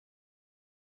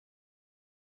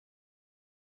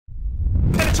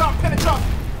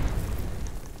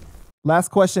Last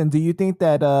question. Do you think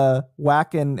that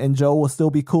Wack and Joe will still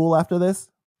be cool after this?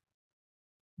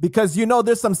 Because, you know,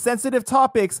 there's some sensitive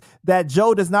topics that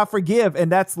Joe does not forgive,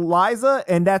 and that's Liza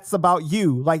and that's about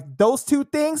you. Like, those two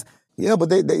things. Yeah, but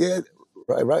they yeah,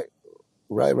 right.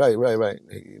 I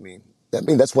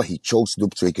mean, that's what he chose to do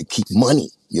so he could keep money.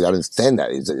 You gotta understand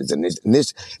that.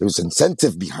 It was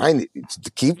incentive behind it. It's to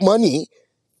keep money,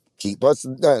 keep us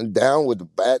down with the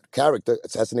bad character,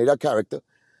 assassinate our character,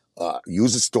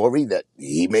 use a story that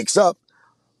he makes up,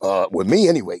 with me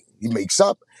anyway. He makes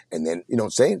up, and then, you know what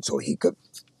I'm saying? So he could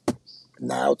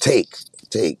now take.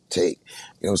 You know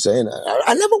what I'm saying?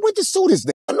 I never went to sue this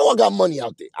nigga. I know I got money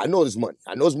out there. I know there's money.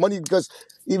 I know it's money because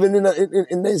even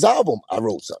in his album, I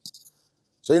wrote something.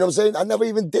 So, you know what I'm saying? I never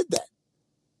even did that.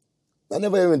 Never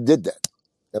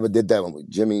did that one with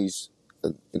Jimmy's,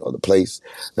 you know, the place.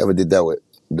 Never did that with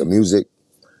the music.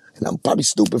 And I'm probably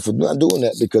stupid for not doing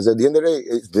that because at the end of the day,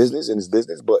 it's business and it's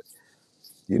business. But,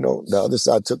 you know, the other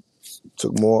side took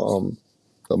more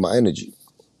of my energy,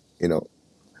 you know.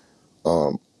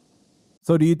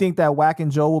 So do you think that Wack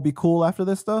and Joe will be cool after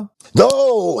this, though?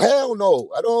 No, hell no.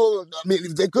 I mean,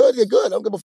 if they're good, they're good. I don't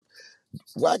give a f.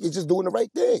 Wack is just doing the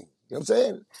right thing. You know what I'm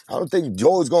saying? I don't think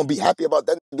Joe is going to be happy about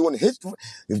that doing his.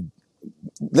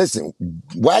 Listen,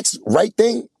 Wack's right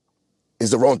thing is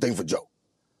the wrong thing for Joe.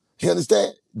 You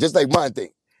understand? Just like my thing.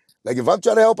 Like if I'm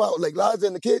trying to help out like Liza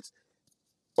and the kids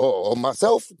or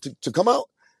myself to come out,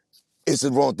 it's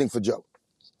the wrong thing for Joe.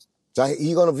 So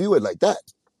he's going to view it like that.